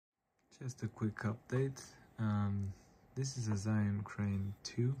Just a quick update. This is a Zhiyun Crane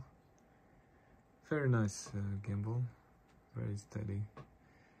 2. Very nice gimbal, very steady.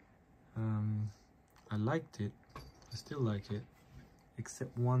 I liked it, I still like it,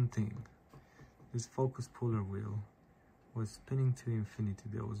 except one thing. This focus puller wheel was spinning to infinity.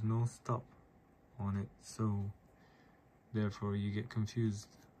 There was no stop on it, so therefore you get confused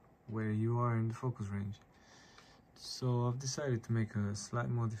where you are in the focus range. So I've decided to make a slight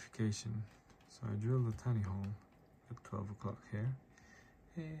modification. So I drilled a tiny hole at 12 o'clock here.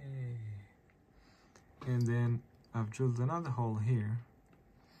 Hey. And then I've drilled another hole here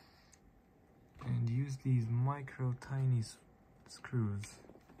and used these micro tiny screws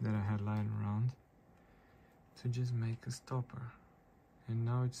that I had lying around to just make a stopper. And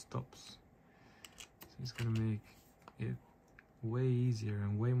now it stops. So it's gonna make it way easier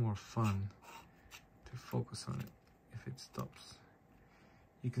and way more fun to focus on it if it stops.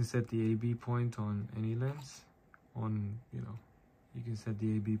 You can set the AB point on any lens. You can set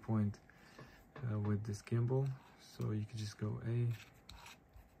the AB point with this gimbal. So you can just go A,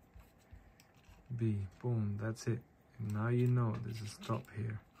 B, boom, that's it. And now you know there's a stop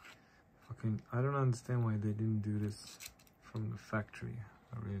here. I don't understand why they didn't do this from the factory.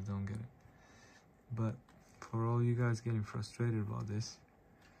 I really don't get it. But for all you guys getting frustrated about this,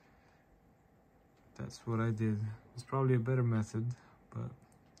 that's what I did. It's probably a better method, but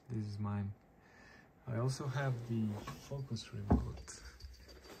this is mine. I also have the focus remote,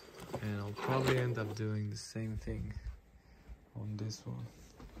 and I'll probably end up doing the same thing on this one,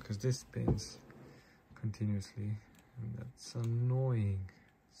 because this spins continuously, and that's annoying,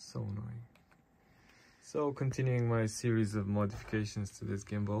 so annoying. So continuing my series of modifications to this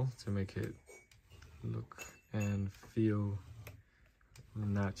gimbal to make it look and feel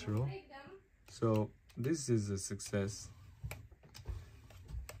natural. So this is a success,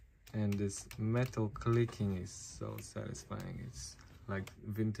 and this metal clicking is so satisfying. It's like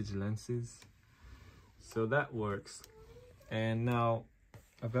vintage lenses, so that works. And now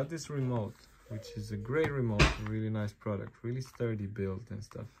I've got this remote, which is a great remote, a really nice product, really sturdy build and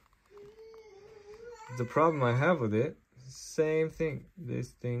stuff. The problem I have with it, same thing, this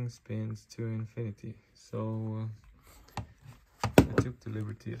thing spins to infinity. So I took the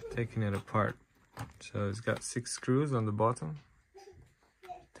liberty of taking it apart. So it's got 6 screws on the bottom.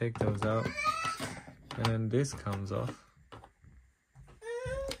 Take those out, and then this comes off.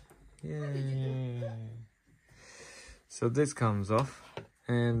 Yay! So this comes off,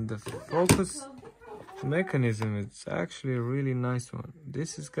 and the focus mechanism, it's actually a really nice one.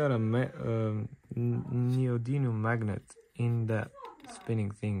 This has got a neodymium magnet in that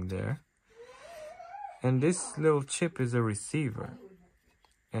spinning thing there, and this little chip is a receiver,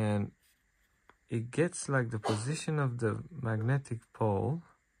 and it gets like the position of the magnetic pole,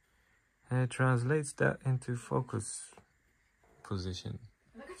 and it translates that into focus position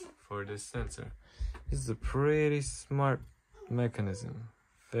for this sensor. It's a pretty smart mechanism.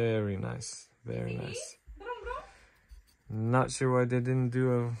 Very nice, very nice. Not sure why they didn't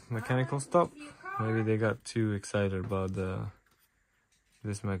do a mechanical stop. Maybe they got too excited about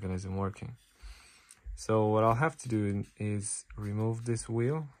this mechanism working. So what I'll have to do is remove this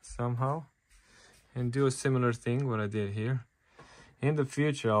wheel somehow and do a similar thing what I did here. In the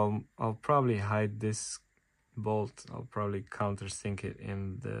future, I'll probably hide this bolt. I'll probably countersink it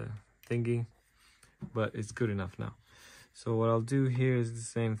in the thingy, but it's good enough now. So what I'll do here is the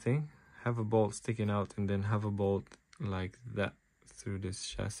same thing. Have a bolt sticking out, and then have a bolt like that through this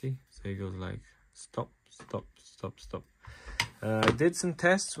chassis. So it goes like stop, stop, stop, stop. I did some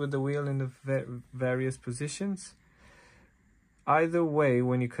tests with the wheel in the various positions. Either way,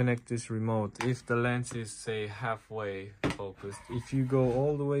 when you connect this remote, if the lens is, say, halfway focused, if you go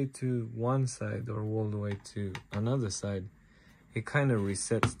all the way to one side or all the way to another side, it kind of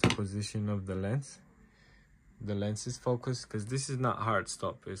resets the position of the lens. The lens is focused, because this is not hard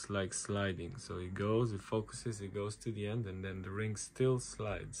stop, it's like sliding. So it goes, it focuses, it goes to the end, and then the ring still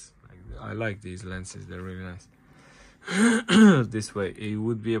slides. I like these lenses, they're really nice. This way, it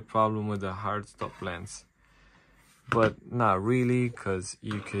would be a problem with a hard stop lens, but not really, because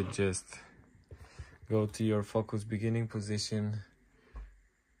you could just go to your focus beginning position,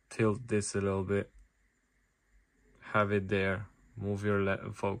 tilt this a little bit, have it there, move your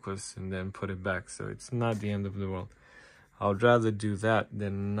focus, and then put it back. So it's not the end of the world. I would rather do that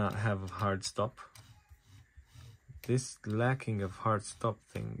than not have a hard stop. This lacking of hard stop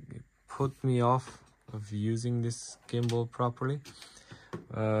thing, it put me off of using this gimbal properly.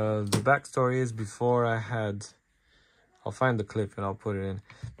 The backstory is, before I had, I'll find the clip and I'll put it in.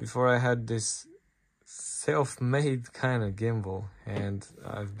 Before I had this self-made kind of gimbal, and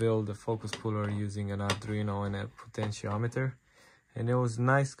I've built a focus puller using an Arduino and a potentiometer, and it was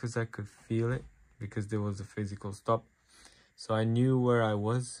nice because I could feel it because there was a physical stop, so I knew where I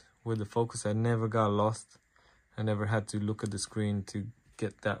was with the focus. I never got lost. I never had to look at the screen to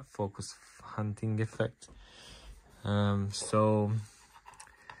get that focus hunting effect. So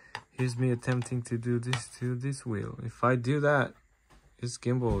here's me attempting to do this to this wheel. If I do that, this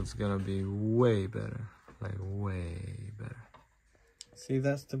gimbal is gonna be way better, like way better. See,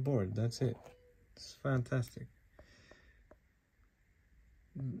 that's the board, that's it. It's fantastic.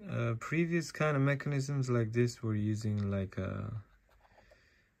 Previous kind of mechanisms like this were using like a,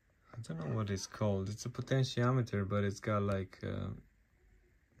 I don't know what it's called. It's a potentiometer, but it's got like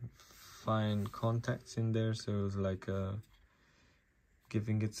fine contacts in there, so it was like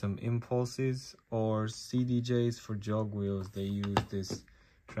giving it some impulses. Or CDJs for jog wheels, they use this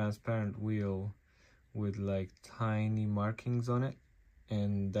transparent wheel with like tiny markings on it,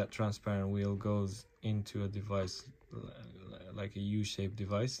 and that transparent wheel goes into a device like a U-shaped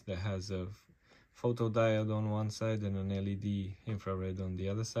device that has a photodiode on one side and an LED infrared on the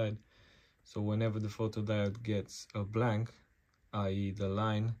other side. So whenever the photodiode gets a blank, i.e. the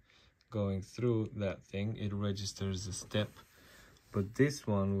line going through that thing, it registers a step. But this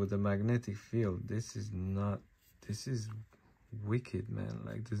one with the magnetic field, this is wicked, man.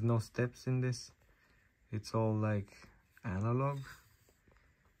 Like, there's no steps in this. It's all like analog.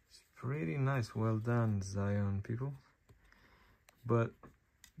 It's pretty nice. Well done, Zhiyun people. But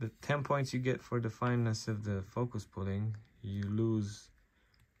the 10 points you get for the fineness of the focus pulling, you lose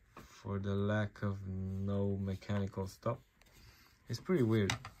for the lack of no mechanical stop. It's pretty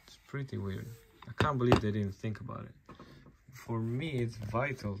weird. It's pretty weird. I can't believe they didn't think about it. For me, it's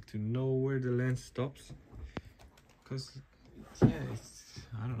vital to know where the lens stops, because yeah,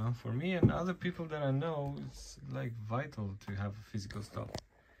 I don't know, for me and other people that I know, it's like vital to have a physical stop.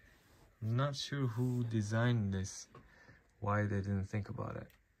 I'm not sure who designed this, why they didn't think about it.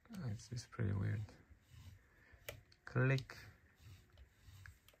 It's just pretty weird. Click,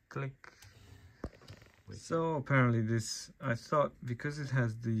 click. So apparently this, I thought because it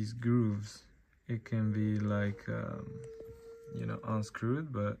has these grooves, it can be like you know,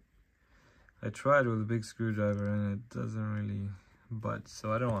 unscrewed, but I tried with a big screwdriver and it doesn't really budge,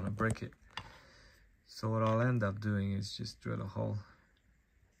 so I don't want to break it. So what I'll end up doing is just drill a hole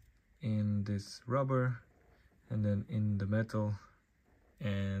in this rubber and then in the metal,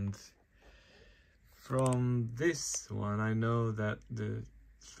 and from this one I know that the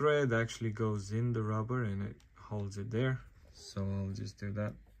thread actually goes in the rubber and it holds it there, so I'll just do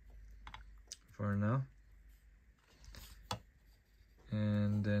that for now.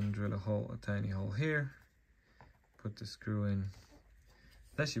 And then drill a tiny hole here, put the screw in.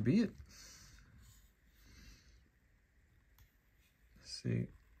 That should be it. See,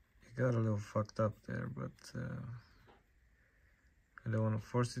 it got a little fucked up there, but I don't want to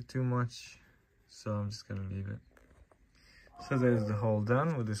force it too much, so I'm just gonna leave it. So there's the hole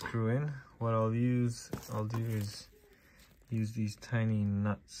done with the screw in. What I'll do is use these tiny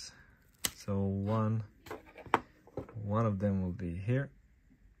nuts. So one of them will be here,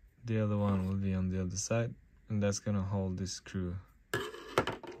 the other one will be on the other side, and that's gonna hold this screw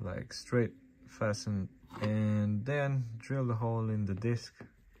like straight, fastened, and then drill the hole in the disc,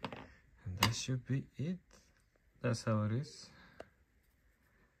 and that should be it. That's how it is.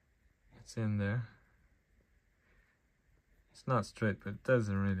 It's in there. It's not straight, but it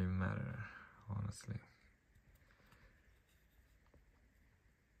doesn't really matter, honestly.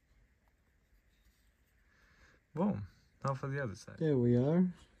 Boom. Now for the other side. There we are.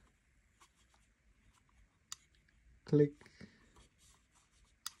 Click.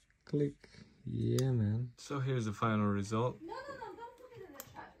 Click. Yeah, man. So here's the final result. No, don't put it in the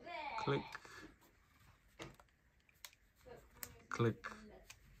trash. Click. Click.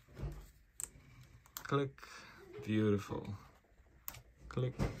 Click. Beautiful.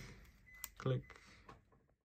 Click. Click.